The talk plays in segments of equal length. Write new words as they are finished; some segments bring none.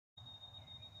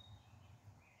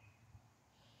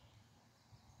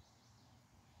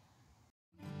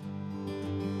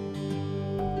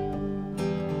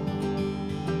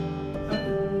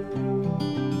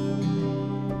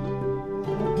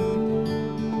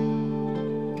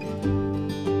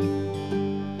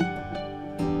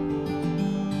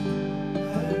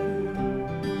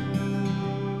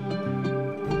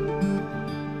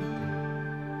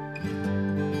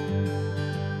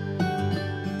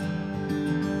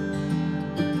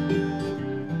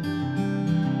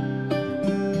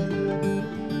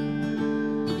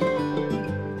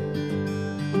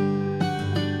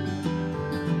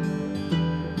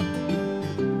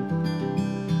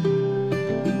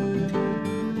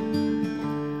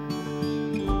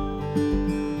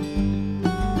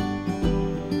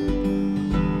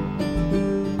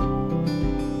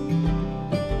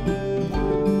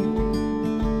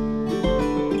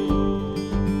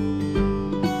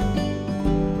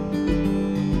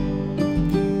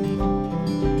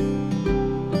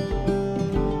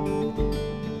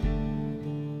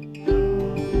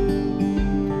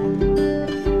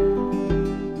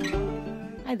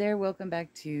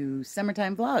back to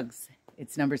Summertime Vlogs.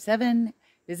 It's number 7,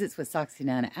 Visits with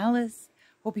SoxyNana Alice.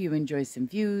 Hope you enjoy some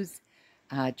views.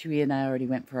 Chewy and I already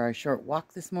went for our short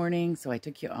walk this morning, so I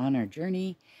took you on our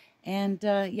journey. And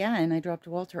and I dropped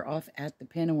Walter off at the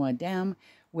Pinawa Dam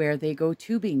where they go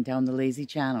tubing down the lazy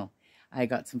channel. I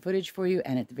got some footage for you,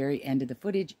 and at the very end of the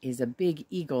footage is a big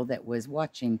eagle that was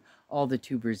watching all the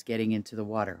tubers getting into the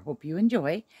water. Hope you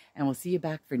enjoy, and we'll see you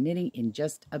back for knitting in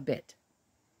just a bit.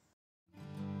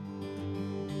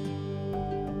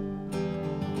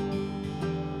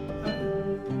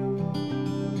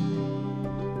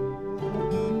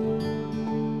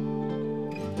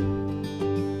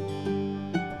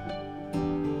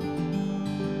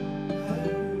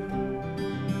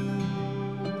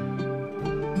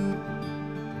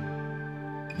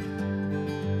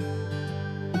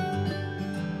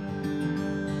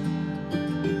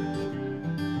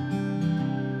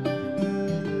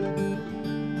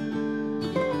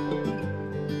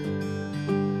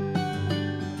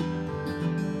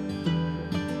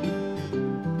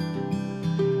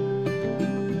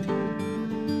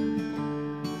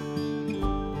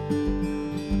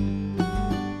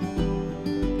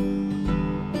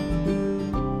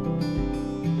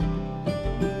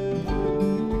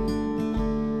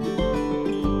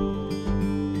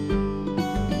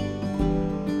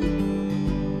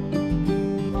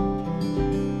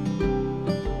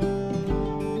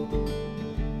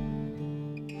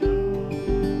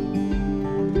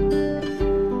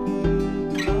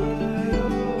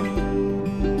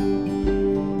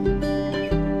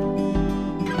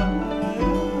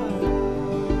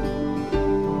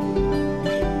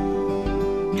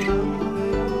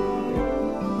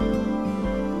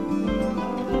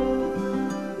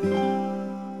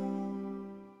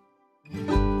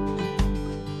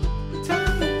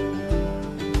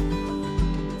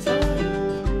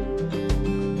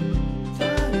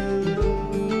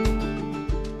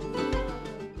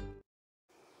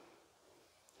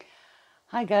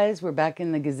 Hi guys, we're back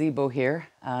in the gazebo here.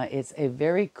 It's a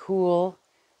very cool,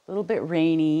 a little bit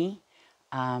rainy,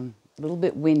 a little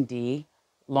bit windy,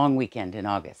 long weekend in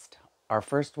August. Our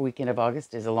first weekend of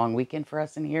August is a long weekend for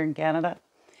us here in Canada.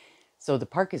 So the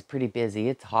park is pretty busy.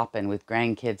 It's hopping with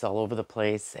grandkids all over the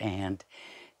place and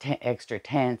extra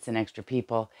tents and extra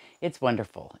people. It's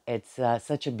wonderful. It's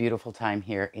such a beautiful time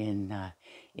here in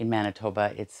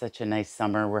Manitoba. It's such a nice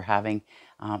summer we're having.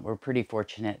 We're pretty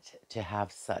fortunate to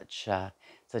have such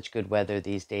good weather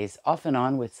these days, off and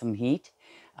on with some heat.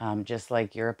 Just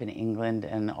like Europe and England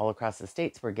and all across the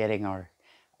States, we're getting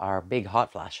our big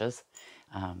hot flashes.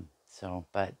 So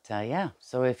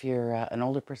if you're an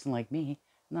older person like me,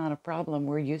 not a problem.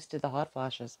 We're used to the hot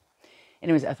flashes.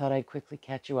 Anyways, I thought I'd quickly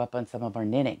catch you up on some of my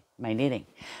knitting.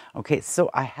 Okay, so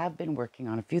I have been working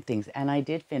on a few things, and I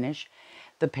did finish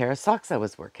the pair of socks I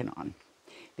was working on.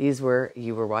 These were,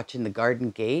 you were watching the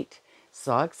Garden Gate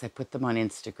socks. I put them on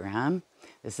Instagram.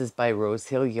 This is by Rose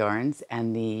Hill Yarns,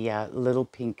 and the little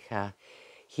pink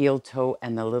heel toe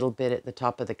and the little bit at the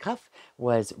top of the cuff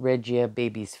was Regia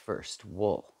Baby's First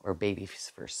wool, or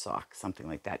Baby's First sock, something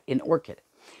like that, in orchid.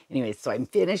 Anyway, so I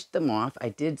finished them off. I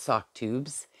did sock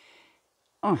tubes.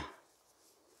 Oh,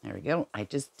 there we go. I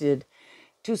just did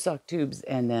 2 sock tubes,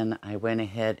 and then I went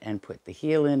ahead and put the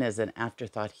heel in as an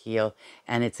afterthought heel,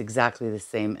 and it's exactly the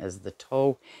same as the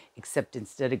toe, except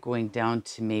instead of going down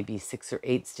to maybe 6 or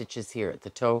 8 stitches here at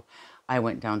the toe, I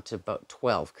went down to about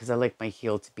 12 because I like my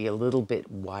heel to be a little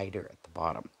bit wider at the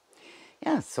bottom.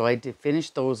 Yeah, so I did finish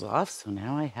those off, so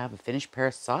now I have a finished pair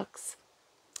of socks,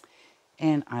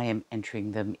 and I am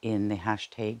entering them in the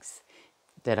hashtags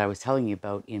that I was telling you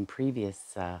about in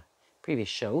previous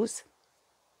shows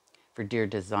for Dear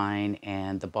Design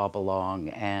and the Bob Along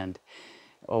and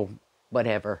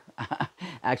whatever.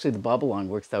 Actually, the Bob Along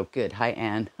works out good. Hi,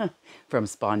 Anne from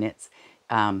Spa Knits.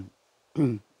 I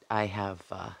have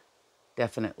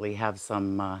definitely have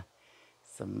some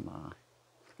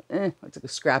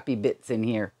scrappy bits in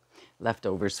here,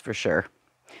 leftovers for sure.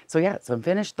 So yeah, so I'm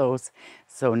finished those.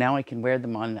 So now I can wear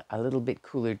them on a little bit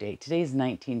cooler day. Today's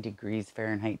 19 degrees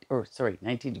Fahrenheit,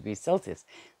 19 degrees Celsius.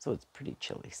 So it's pretty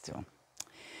chilly still.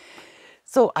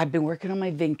 So I've been working on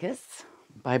my Vinkus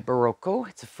by Barocco.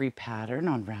 It's a free pattern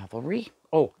on Ravelry.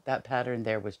 Oh, that pattern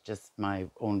there was just my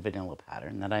own vanilla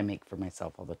pattern that I make for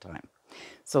myself all the time.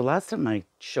 So last time I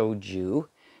showed you,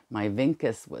 my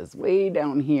Vinkus was way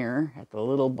down here at the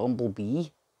little bumblebee,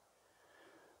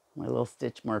 my little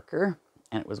stitch marker.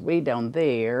 And it was way down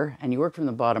there, and you work from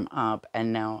the bottom up,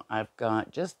 and now I've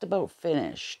got just about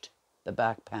finished the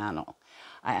back panel.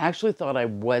 I actually thought I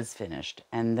was finished,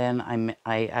 and then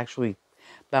I actually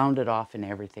bound it off and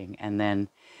everything, and then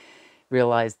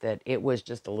realized that it was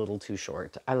just a little too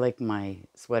short. I like my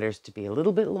sweaters to be a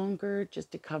little bit longer,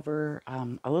 just to cover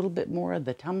a little bit more of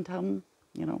the tum-tum,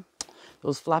 you know,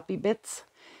 those floppy bits.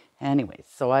 Anyways,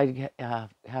 so I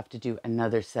have to do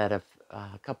another set of,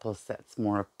 a couple of sets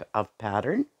more of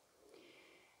pattern.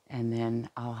 And then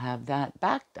I'll have that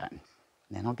back done.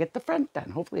 Then I'll get the front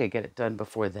done. Hopefully I get it done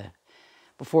before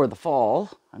the fall.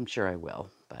 I'm sure I will.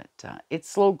 But it's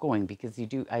slow going because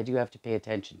I do have to pay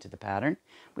attention to the pattern,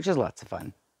 which is lots of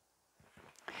fun.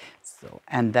 So,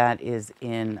 and that is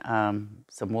in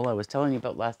some wool I was telling you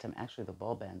about last time. Actually, the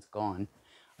ball band's gone.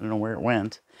 I don't know where it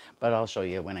went, but I'll show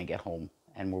you when I get home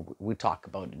and we talk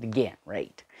about it again,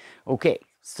 right? Okay,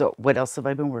 so what else have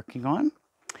I been working on?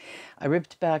 I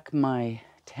ripped back my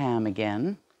tam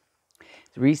again,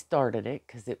 restarted it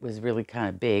because it was really kind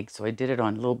of big, so I did it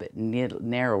on a little bit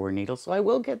narrower needle. So I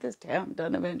will get this tam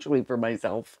done eventually for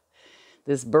myself.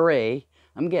 This beret,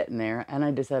 I'm getting there, and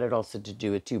I decided also to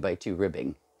do a 2x2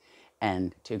 ribbing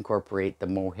and to incorporate the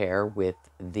mohair with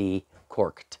the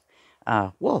corked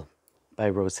wool by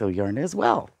Rosehill Yarn as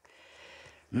well.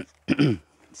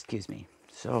 Excuse me.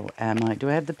 So do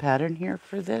I have the pattern here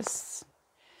for this?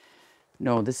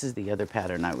 No, this is the other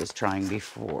pattern I was trying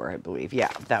before, I believe.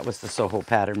 Yeah, that was the Soho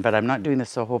pattern, but I'm not doing the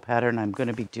Soho pattern. I'm going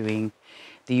to be doing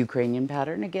the Ukrainian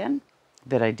pattern again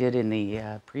that I did in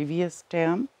the previous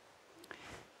tam.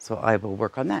 So I will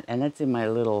work on that. And that's in my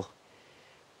little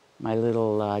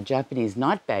Japanese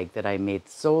knot bag that I made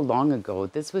so long ago.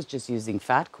 This was just using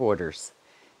fat quarters.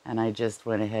 And I just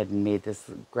went ahead and made this,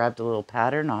 grabbed a little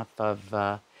pattern off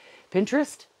of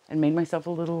Pinterest and made myself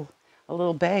a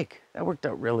little bag. That worked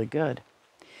out really good.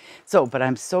 So, but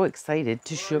I'm so excited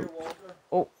to show.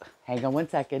 Oh, hang on one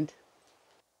second.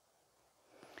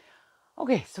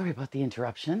 Okay, sorry about the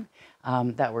interruption.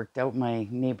 That worked out. My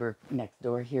neighbor next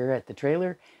door here at the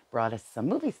trailer brought us some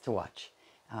movies to watch.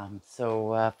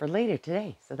 For later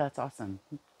today. So that's awesome.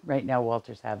 Right now,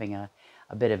 Walter's having a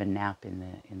bit of a nap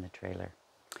in the trailer.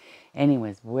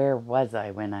 Anyways, where was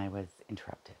I when I was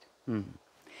interrupted?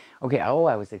 Okay, I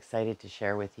was excited to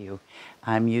share with you.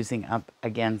 I'm using up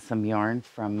again some yarn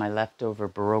from my leftover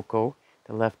Barocco,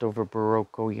 the leftover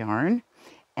Barocco yarn.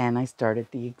 And I started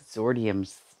the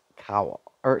Exordium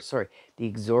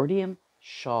the Exordium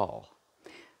shawl.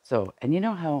 So, and you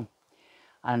know how,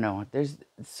 I don't know, there's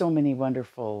so many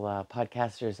wonderful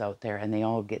podcasters out there, and they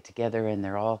all get together and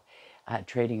they're all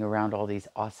trading around all these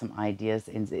awesome ideas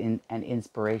and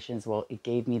inspirations. Well, it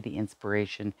gave me the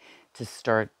inspiration to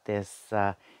start this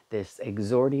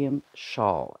Exordium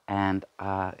shawl, and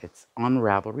it's on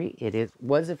Ravelry. It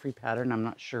was a free pattern. I'm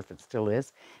not sure if it still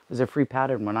is. It was a free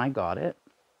pattern when I got it.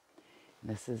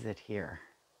 This is it here.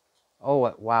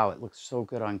 Oh, wow, it looks so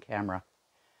good on camera.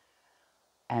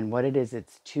 And what it is,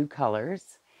 it's two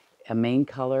colors, a main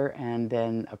color and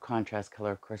then a contrast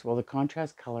color, of course. Well, the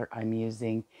contrast color I'm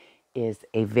using is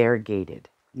a variegated.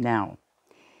 Now,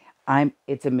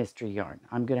 it's a mystery yarn.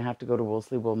 I'm going to have to go to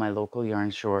Woolsey Wool, my local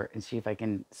yarn store, and see if I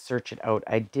can search it out.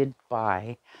 I did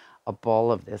buy a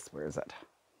ball of this. Where is it?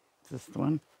 Is this the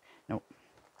one? No.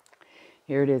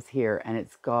 Here it is here, and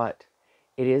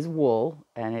it is wool,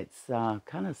 and it's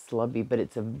kind of slubby, but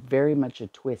it's very much a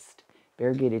twist,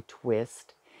 variegated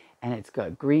twist, and it's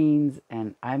got greens,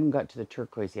 and I haven't got to the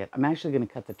turquoise yet. I'm actually going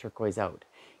to cut the turquoise out,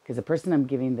 because the person I'm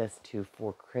giving this to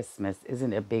for Christmas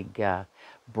isn't a big,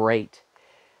 bright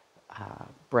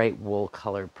wool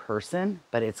colored person,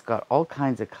 but it's got all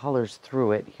kinds of colors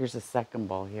through it. Here's a second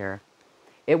ball here.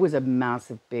 It was a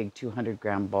massive, big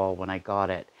 200-gram ball when I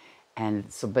got it,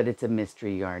 and so, but it's a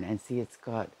mystery yarn, and see, it's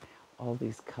got all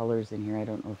these colors in here. I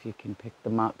don't know if you can pick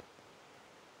them up,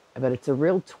 but it's a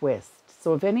real twist.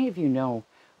 So if any of you know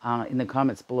in the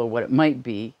comments below what it might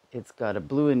be, it's got a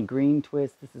blue and green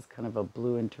twist. This is kind of a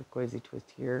blue and turquoisey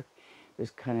twist here. There's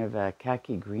kind of a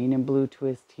khaki green and blue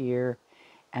twist here.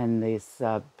 And this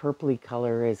purpley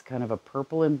color is kind of a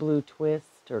purple and blue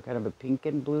twist, or kind of a pink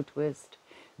and blue twist.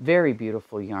 Very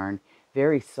beautiful yarn,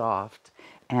 very soft.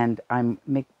 And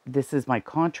this is my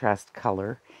contrast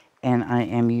color. And I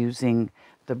am using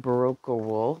the Barocco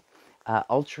wool,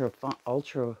 ultra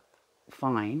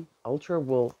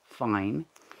wool fine,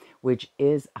 which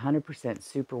is 100%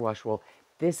 superwash wool.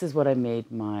 This is what I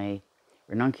made my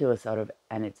ranunculus out of,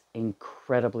 and it's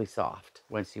incredibly soft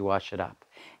once you wash it up.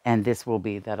 And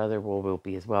that other wool will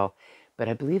be as well. But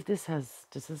I believe does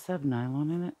this have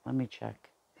nylon in it? Let me check.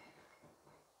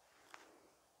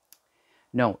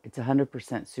 No, it's 100%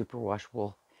 superwash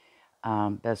wool.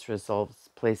 Best results,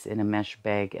 place in a mesh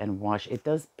bag and wash. It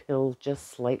does pill just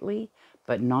slightly,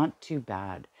 but not too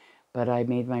bad. But I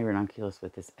made my ranunculus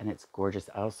with this, and it's gorgeous.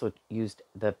 I also used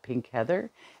the pink heather,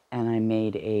 and I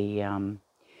made a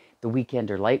the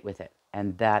weekender light with it.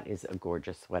 And that is a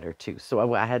gorgeous sweater too.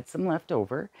 So I had some left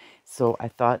over. So I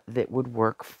thought that would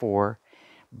work for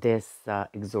this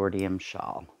exordium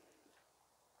shawl.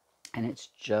 And it's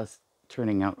just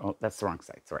turning out, oh, that's the wrong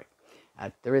side, sorry.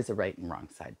 There is a right and wrong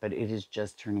side, but it is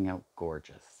just turning out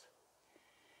gorgeous.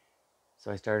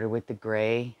 So I started with the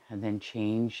gray and then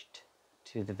changed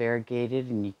to the variegated,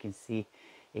 and you can see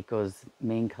it goes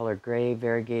main color gray,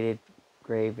 variegated,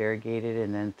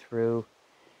 and then through.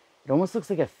 It almost looks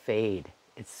like a fade.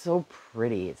 It's so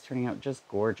pretty. It's turning out just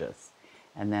gorgeous.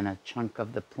 And then a chunk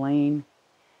of the plain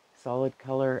solid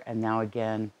color, and now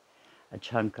again a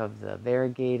chunk of the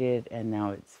variegated, and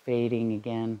now it's fading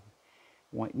again.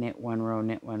 Knit one row,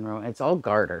 knit one row. It's all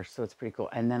garter, so it's pretty cool.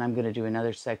 And then I'm going to do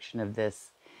another section of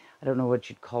this. I don't know what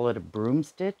you'd call it, a broom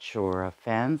stitch or a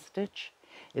fan stitch.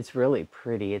 It's really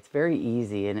pretty. It's very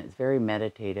easy and it's very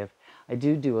meditative. I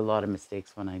do a lot of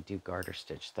mistakes when I do garter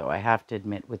stitch, though. I have to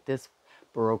admit, with this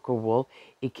Barocco wool,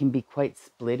 it can be quite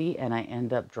splitty, and I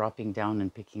end up dropping down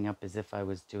and picking up as if I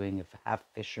was doing a half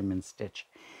fisherman stitch.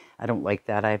 I don't like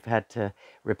that. I've had to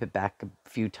rip it back a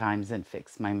few times and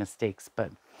fix my mistakes,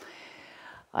 but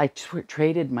I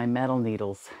traded my metal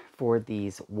needles for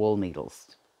these wool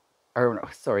needles. Or no,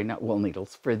 sorry, not wool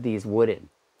needles, for these wooden.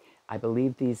 I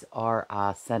believe these are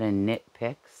Sudden Knit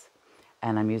picks,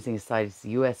 and I'm using a size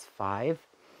US 5,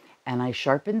 and I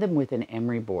sharpened them with an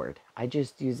emery board. I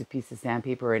just use a piece of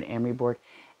sandpaper or an emery board,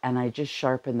 and I just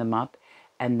sharpen them up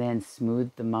and then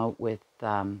smooth them out with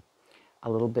a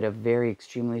little bit of very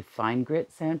extremely fine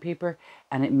grit sandpaper,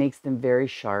 and it makes them very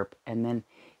sharp, and then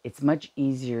it's much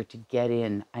easier to get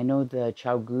in. I know the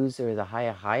Chaugus or the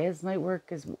Hayas might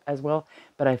work as well,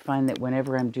 but I find that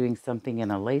whenever I'm doing something in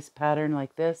a lace pattern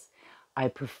like this, I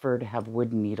prefer to have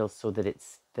wooden needles so that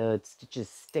the stitches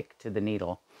stick to the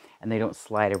needle and they don't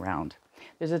slide around.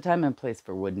 There's a time and place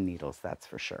for wooden needles, that's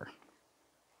for sure.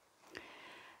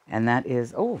 And that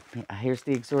is, oh, here's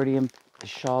the exordium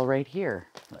shawl right here.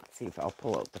 Let's see if I'll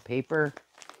pull out the paper.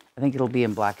 I think it'll be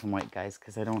in black and white, guys,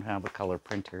 because I don't have a color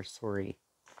printer, sorry.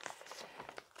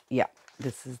 Yeah,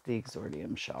 this is the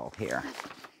exordium shawl here.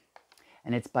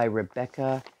 And it's by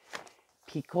Rebecca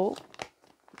Picot.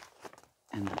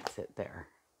 And that's it there.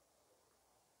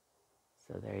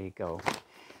 So there you go.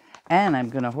 And I'm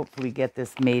going to hopefully get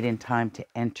this made in time to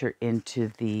enter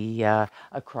into the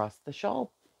Across the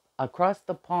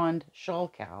Pond shawl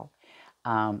cowl.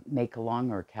 Make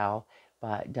Along or cowl,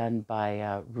 done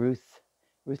by Ruth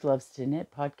Loves to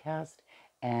Knit podcast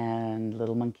and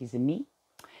Little Monkeys and Me.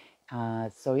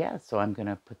 So yeah, so I'm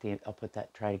gonna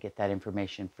try to get that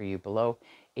information for you below.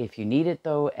 If you need it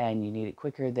though, and you need it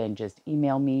quicker, then just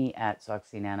email me at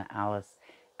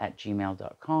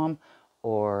SoxyNanaAlice@gmail.com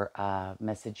or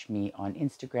message me on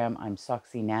Instagram. I'm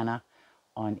SoxyNana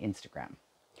on Instagram.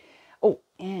 Oh,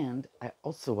 and I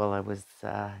also, while I was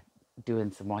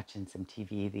watching some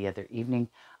TV the other evening,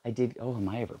 I did, oh, am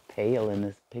I ever pale in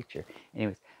this picture?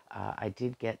 Anyways, I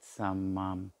did get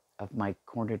some of my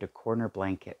corner to corner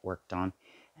blanket worked on,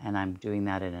 and I'm doing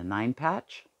that in a 9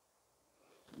 patch.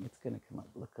 It's going to come up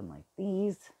looking like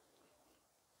these.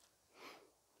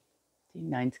 See,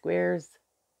 9 squares,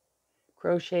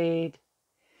 crocheted,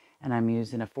 and I'm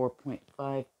using a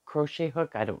 4.5 crochet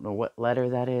hook. I don't know what letter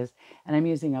that is, and I'm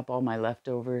using up all my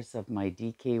leftovers of my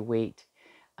DK weight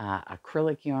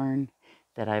acrylic yarn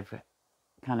that I've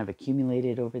kind of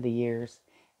accumulated over the years.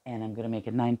 And I'm going to make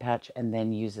a 9 patch and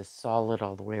then use a solid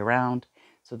all the way around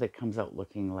so that it comes out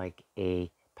looking like a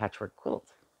patchwork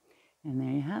quilt. And there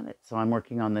you have it. So I'm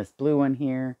working on this blue one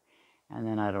here, and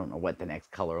then I don't know what the next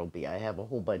color will be. I have a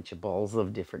whole bunch of balls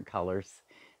of different colors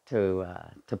to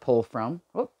pull from.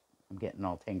 Oh, I'm getting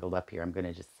all tangled up here. I'm going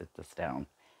to just sit this down.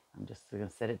 I'm just going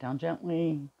to set it down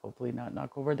gently, hopefully not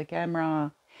knock over the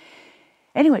camera.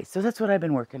 Anyway, so that's what I've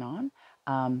been working on.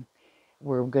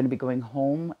 We're going to be going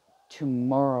home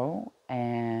tomorrow,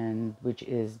 and which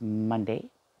is Monday,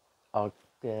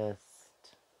 August.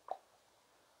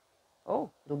 Oh,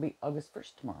 it'll be August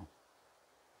 1st tomorrow.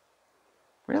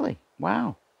 Really?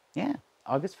 Wow. Yeah,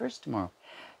 August 1st tomorrow.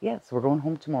 Yeah, so we're going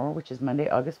home tomorrow, which is Monday,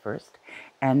 August 1st,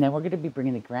 and then we're going to be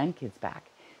bringing the grandkids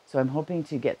back. So I'm hoping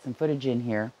to get some footage in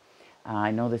here.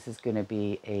 I know this is going to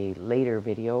be a later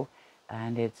video,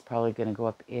 and it's probably going to go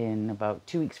up in about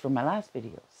 2 weeks from my last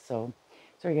video. So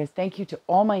sorry guys, thank you to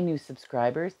all my new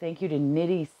subscribers. Thank you to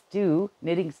Knitting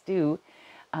Stew.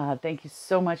 Thank you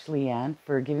so much, Leanne,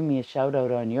 for giving me a shout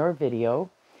out on your video.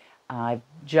 I've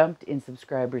jumped in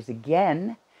subscribers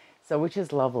again, so which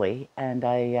is lovely. And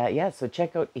so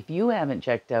check out, if you haven't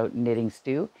checked out Knitting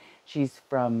Stew, she's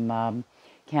from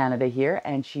Canada here,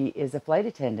 and she is a flight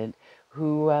attendant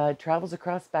who travels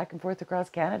back and forth across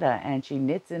Canada, and she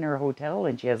knits in her hotel,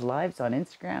 and she has lives on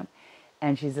Instagram,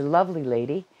 and she's a lovely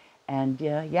lady. And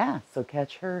yeah, so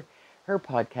catch her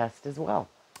podcast as well.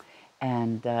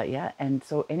 And yeah, and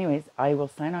so anyways, I will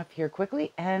sign off here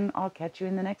quickly, and I'll catch you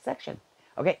in the next section.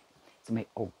 Okay,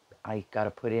 so I got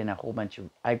to put in a whole bunch of,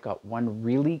 I've got one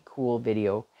really cool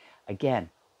video. Again,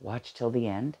 watch till the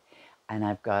end. And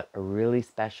I've got a really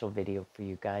special video for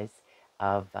you guys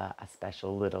of a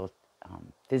special little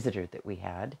visitor that we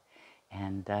had.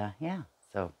 And yeah,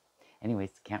 so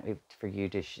anyways, can't wait for you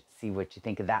to see what you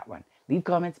think of that one. Leave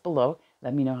comments below.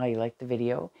 Let me know how you liked the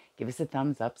video. Give us a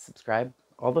thumbs up, subscribe,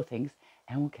 all the things.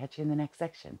 And we'll catch you in the next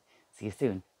section. See you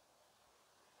soon.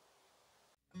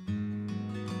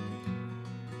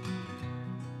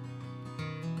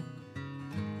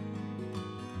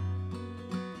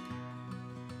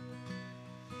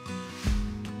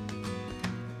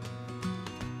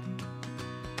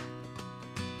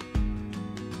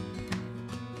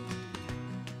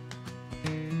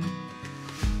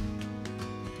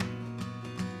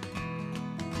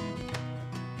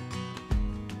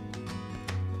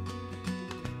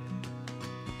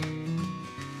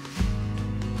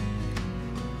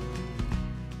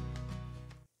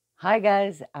 Hi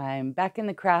guys, I'm back in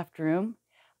the craft room,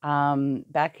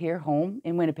 back here home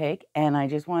in Winnipeg, and I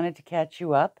just wanted to catch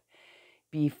you up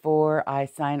before I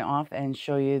sign off and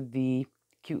show you the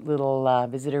cute little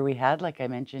visitor we had, like I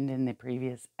mentioned in the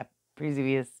previous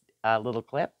little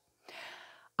clip.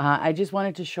 I just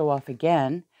wanted to show off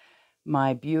again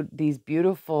these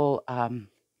beautiful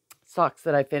socks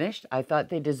that I finished. I thought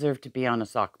they deserved to be on a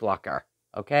sock blocker,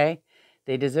 okay?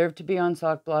 They deserve to be on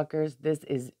sock blockers. This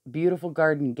is Beautiful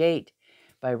Garden Gate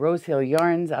by Rosehill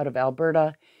Yarns out of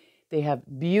Alberta. They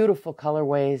have beautiful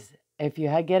colorways. If you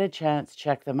get a chance,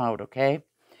 check them out, okay?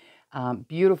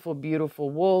 Beautiful,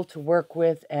 beautiful wool to work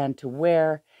with and to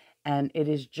wear. And it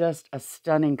is just a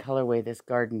stunning colorway, this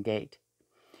Garden Gate.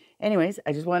 Anyways,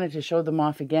 I just wanted to show them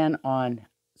off again on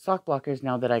sock blockers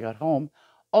now that I got home.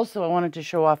 Also, I wanted to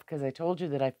show off because I told you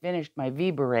that I finished my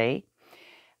V beret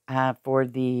for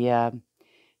the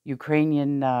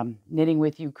Ukrainian Knitting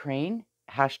with Ukraine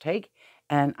hashtag,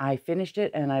 and I finished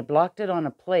it and I blocked it on a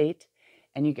plate,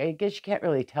 and I guess you can't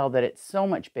really tell that it's so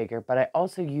much bigger, but I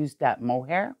also used that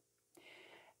mohair.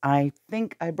 I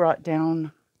think I brought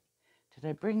down, did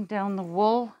I bring down the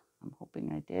wool? I'm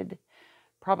hoping I did.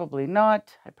 Probably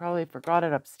not. I probably forgot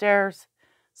it upstairs.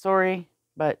 Sorry.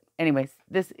 But anyways,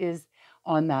 this is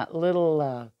on that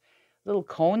little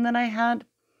cone that I had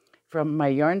from my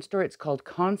yarn store. It's called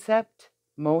Concept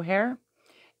Mohair.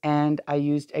 And I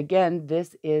used, again,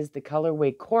 this is the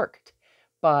colorway Corked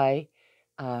by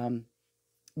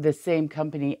the same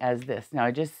company as this. Now,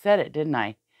 I just said it, didn't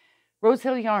I?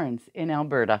 Rosehill Yarns in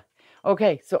Alberta.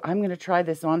 Okay, so I'm going to try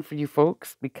this on for you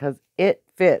folks because it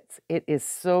fits. It is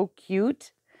so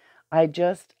cute. I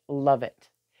just love it.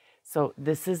 So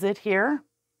this is it here.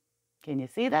 Can you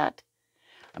see that?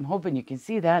 I'm hoping you can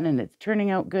see that, and it's turning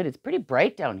out good. It's pretty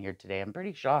bright down here today. I'm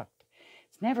pretty shocked.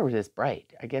 It's never this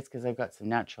bright, I guess because I've got some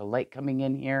natural light coming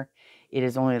in here. It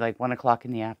is only like 1 o'clock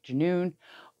in the afternoon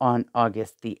on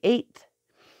August the 8th.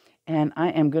 And I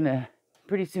am going to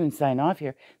pretty soon sign off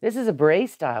here. This is a beret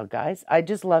style, guys. I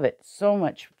just love it so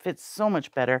much. Fits so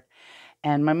much better.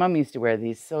 And my mom used to wear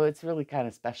these, so it's really kind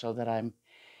of special that I'm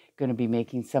going to be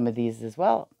making some of these as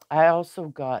well. I also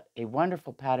got a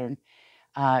wonderful pattern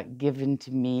given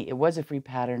to me. It was a free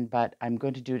pattern, but I'm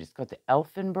going to do it. It's called the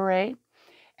Elfin Beret,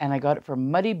 and I got it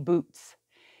from Muddy Boots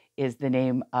is the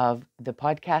name of the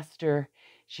podcaster.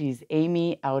 She's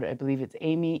Amy out, I believe it's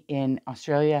Amy in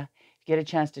Australia. If you get a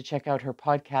chance to check out her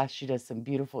podcast, she does some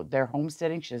beautiful, they're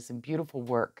homesteading. She does some beautiful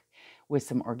work with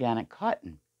some organic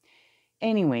cotton.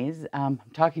 Anyways, I'm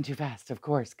talking too fast, of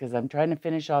course, because I'm trying to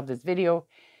finish off this video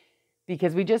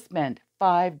because we just spent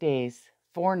 5 days,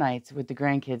 4 nights with the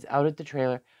grandkids out at the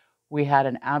trailer. We had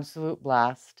an absolute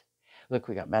blast. Look,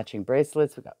 we got matching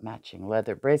bracelets. We got matching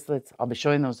leather bracelets. I'll be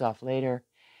showing those off later.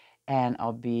 And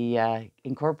I'll be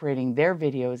incorporating their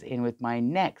videos in with my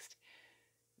next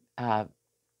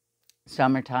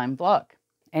summertime vlog.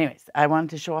 Anyways, I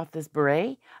wanted to show off this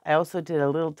beret. I also did a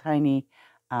little tiny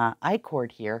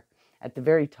I-cord here at the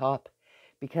very top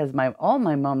because all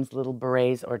my mom's little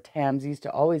berets or tams used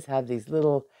to always have these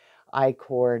little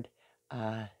I-cord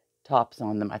tops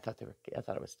on them. I thought it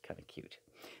was kind of cute.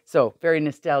 So very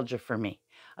nostalgia for me.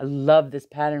 I love this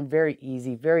pattern. Very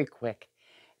easy, very quick.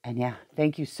 And yeah,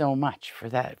 thank you so much for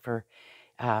that, for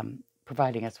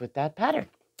providing us with that pattern.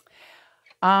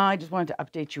 I just wanted to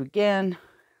update you again.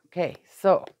 Okay,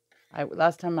 so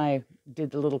last time I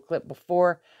did the little clip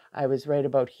before, I was right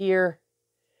about here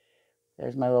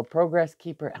There's my little progress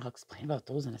keeper. I'll explain about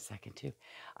those in a second too.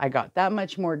 I got that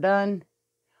much more done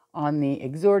on the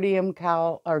exordium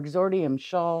cowl or exordium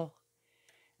shawl.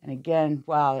 And again,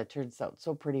 wow, it turns out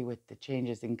so pretty with the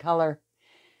changes in color.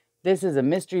 This is a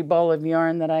mystery ball of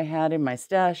yarn that I had in my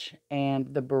stash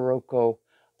and the Barocco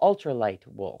ultralight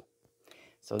wool.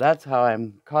 So that's how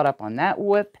I'm caught up on that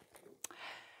whip.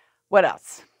 What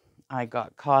else? I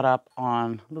got caught up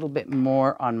on a little bit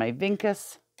more on my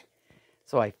Vinkus.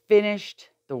 So I finished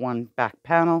the one back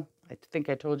panel. I think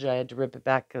I told you I had to rip it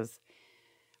back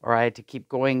or I had to keep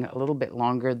going a little bit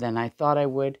longer than I thought I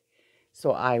would.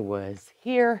 So I was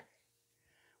here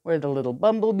where the little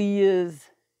bumblebee is.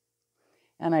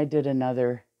 And I did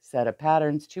another set of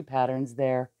patterns, 2 patterns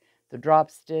there. The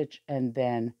drop stitch and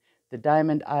then the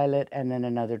diamond eyelet and then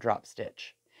another drop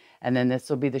stitch. And then this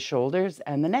will be the shoulders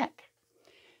and the neck.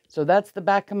 So that's the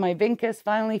back of my Vinkus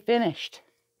finally finished.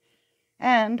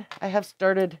 And I have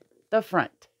started the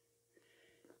front.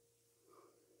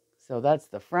 So that's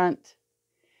the front.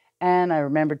 And I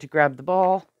remembered to grab the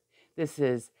ball. This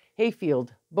is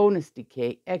Hayfield Bonus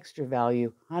Decay Extra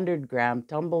Value 100 gram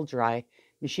tumble dry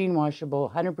machine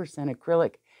washable 100%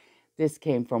 acrylic. This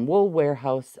came from Wool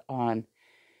Warehouse on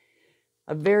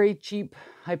a very cheap.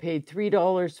 I paid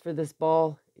 $3 for this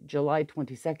ball July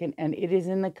 22nd, and it is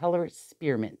in the color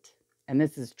Spearmint. And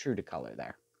this is true to color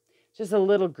there. Just a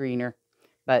little greener,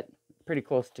 but pretty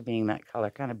close to being that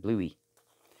color, kind of bluey.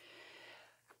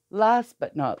 Last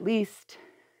but not least,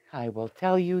 I will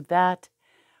tell you that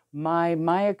my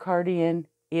myocardigan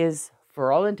is,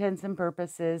 for all intents and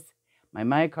purposes, my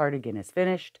myocardigan is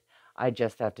finished. I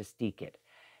just have to steek it.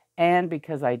 And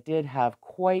because I did have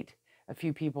quite a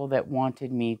few people that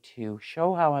wanted me to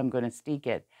show how I'm going to steek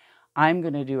it, I'm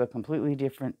going to do a completely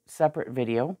different, separate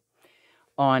video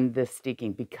on this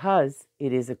steeking because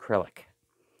it is acrylic.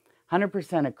 100%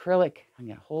 acrylic. I'm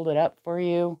going to hold it up for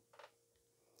you.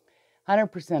 100%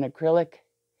 acrylic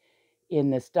in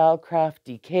the Stylecraft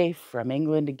DK from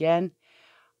England again.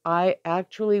 I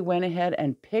actually went ahead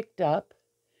and picked up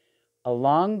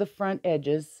along the front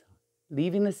edges,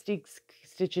 leaving the steek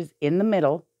stitches in the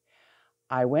middle.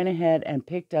 I went ahead and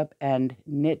picked up and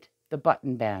knit the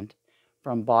button band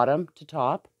from bottom to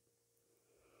top,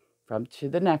 to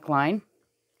the neckline.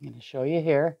 I'm going to show you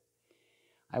here.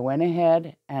 I went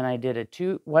ahead and I did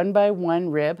a 1 by 1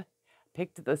 rib,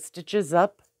 picked the stitches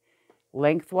up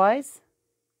lengthwise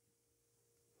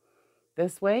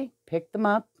this way, picked them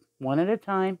up one at a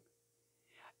time.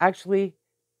 Actually,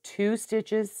 2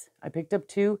 stitches. I picked up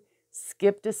 2,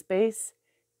 skipped a space,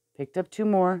 picked up 2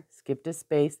 more, skipped a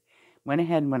space, went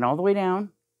ahead and went all the way down.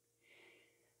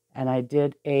 And I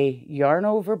did a yarn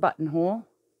over buttonhole.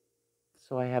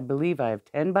 So I believe I have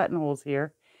 10 buttonholes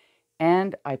here.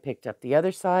 And I picked up the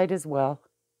other side as well,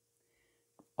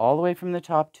 all the way from the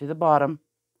top to the bottom.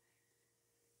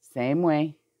 Same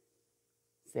way,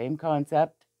 same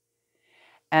concept.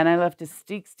 And I left the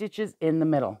steek stitches in the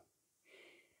middle.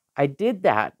 I did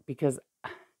that because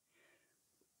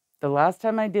the last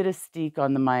time I did a steek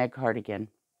on the myocardigan,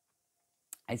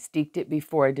 I steeked it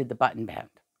before I did the button band,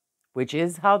 which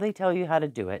is how they tell you how to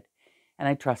do it, and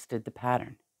I trusted the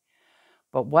pattern.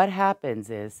 But what happens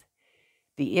is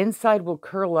the inside will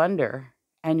curl under,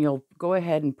 and you'll go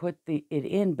ahead and put it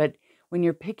in, but when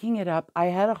you're picking it up, I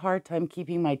had a hard time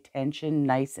keeping my tension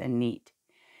nice and neat.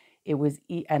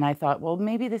 And I thought, well,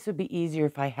 maybe this would be easier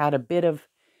if I had a bit of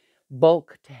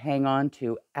bulk to hang on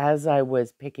to as I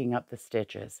was picking up the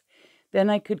stitches. Then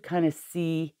I could kind of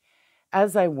see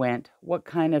as I went what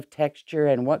kind of texture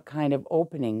and what kind of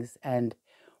openings and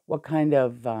what kind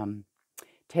of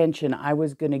tension I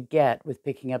was going to get with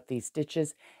picking up these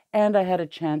stitches. And I had a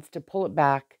chance to pull it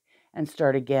back and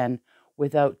start again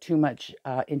without too much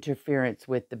interference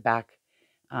with the back,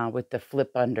 with the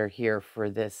flip under here for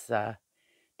this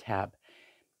tab.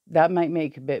 That might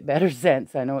make a bit better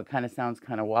sense. I know it kind of sounds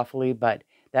kind of waffly, but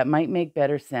that might make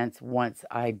better sense once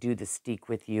I do the steek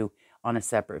with you on a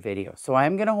separate video. So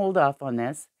I'm going to hold off on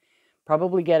this.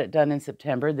 Probably get it done in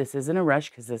September. This isn't a rush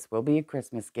because this will be a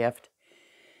Christmas gift.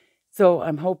 So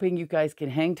I'm hoping you guys can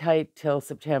hang tight till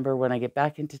September when I get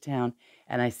back into town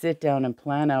and I sit down and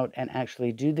plan out and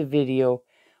actually do the video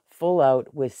full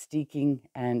out with steeking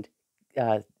and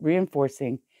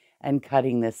reinforcing and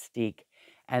cutting this steek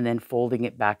and then folding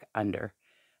it back under.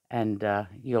 And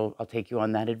I'll take you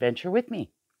on that adventure with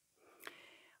me.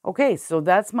 Okay, so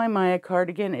that's my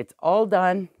myocardigan. It's all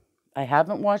done. I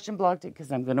haven't washed and blocked it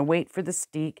because I'm going to wait for the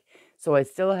steek. So I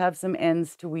still have some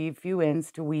ends to weave, few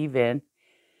ends to weave in.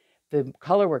 The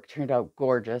color work turned out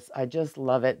gorgeous. I just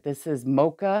love it. This is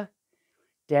mocha,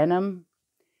 denim,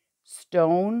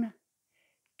 stone,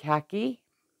 khaki.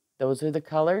 Those are the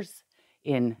colors.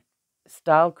 in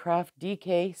Stylecraft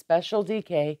DK, special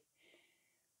DK.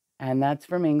 And that's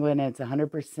from England. It's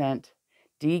 100%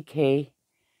 DK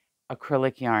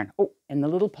acrylic yarn. Oh, and the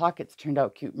little pockets turned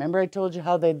out cute. Remember I told you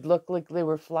how they'd look like they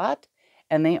were flat?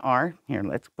 And they are. Here,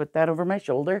 let's put that over my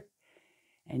shoulder.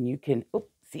 And you can, oh,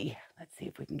 see, let's see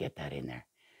if we can get that in there.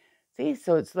 See,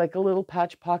 so it's like a little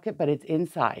patch pocket, but it's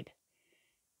inside.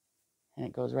 And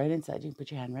it goes right inside. You can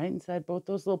put your hand right inside both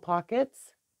those little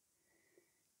pockets.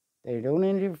 They don't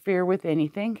interfere with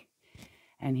anything.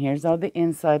 And here's how the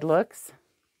inside looks.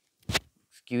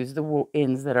 Excuse the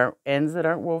ends that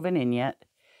aren't woven in yet.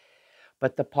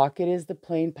 But the pocket is the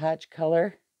plain patch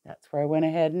color. That's where I went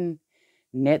ahead and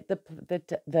knit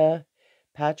the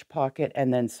patch pocket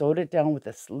and then sewed it down with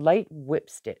a slight whip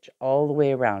stitch all the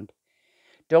way around.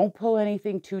 Don't pull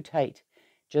anything too tight.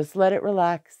 Just let it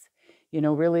relax. You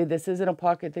know, really, this isn't a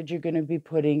pocket that you're going to be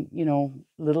putting, you know,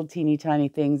 little teeny tiny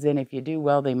things in. If you do,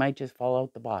 well, they might just fall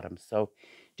out the bottom. So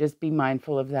just be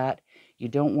mindful of that. You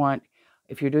don't want,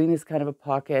 if you're doing this kind of a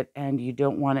pocket and you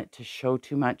don't want it to show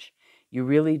too much, you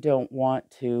really don't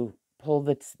want to pull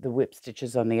the whip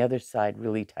stitches on the other side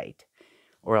really tight,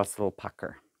 or else it'll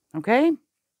pucker. Okay?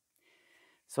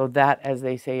 So that, as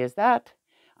they say, is that.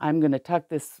 I'm going to tuck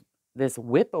this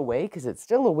whip away because it's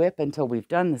still a whip until we've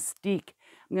done the steek.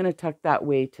 I'm going to tuck that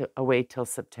away till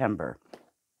September.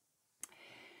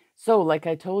 So like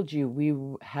I told you, we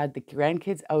had the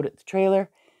grandkids out at the trailer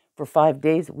for 5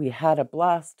 days. We had a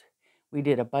blast. We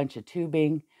did a bunch of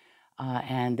tubing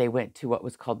and they went to what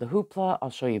was called the hoopla. I'll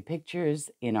show you pictures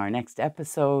in our next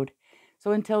episode.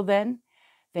 So until then,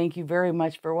 thank you very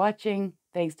much for watching.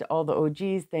 Thanks to all the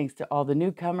OGs. Thanks to all the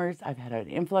newcomers. I've had an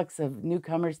influx of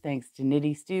newcomers thanks to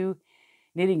Knitting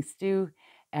Stew.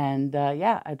 And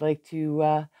yeah, I'd like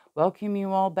to welcome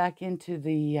you all back into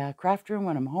the craft room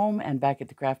when I'm home, and back at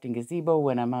the crafting gazebo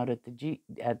when I'm out at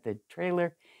the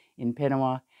trailer in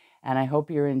Pinawa. And I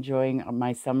hope you're enjoying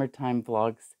my summertime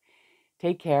vlogs.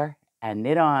 Take care and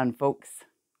knit on, folks.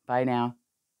 Bye now.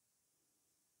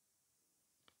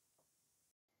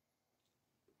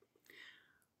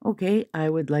 Okay, I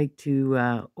would like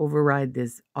to override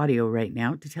this audio right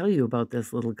now to tell you about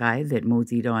this little guy that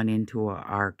moseyed on into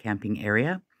our camping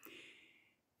area.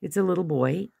 It's a little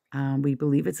boy. We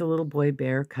believe it's a little boy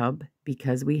bear cub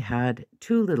because we had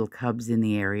 2 little cubs in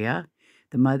the area.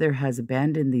 The mother has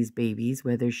abandoned these babies,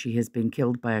 whether she has been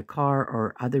killed by a car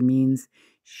or other means.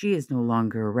 She is no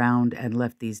longer around and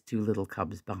left these 2 little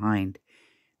cubs behind.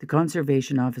 The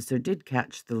conservation officer did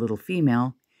catch the little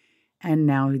female, and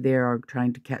now they are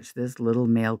trying to catch this little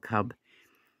male cub.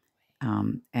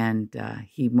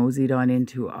 He moseyed on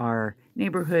into our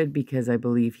neighborhood because I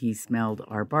believe he smelled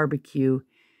our barbecue,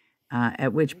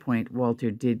 at which point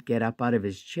Walter did get up out of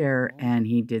his chair and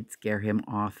he did scare him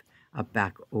off up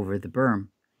back over the berm.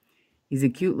 He's a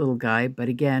cute little guy, but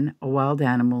again, a wild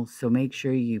animal, so make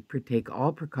sure you take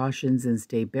all precautions and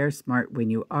stay bear smart when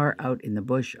you are out in the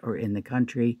bush or in the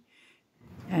country.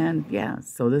 And yeah,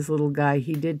 so this little guy,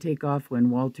 he did take off when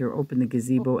Walter opened the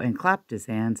gazebo and clapped his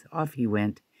hands. Off he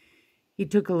went. He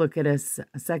took a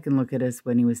second look at us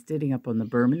when he was sitting up on the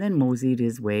berm, and then moseyed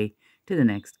his way to the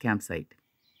next campsite.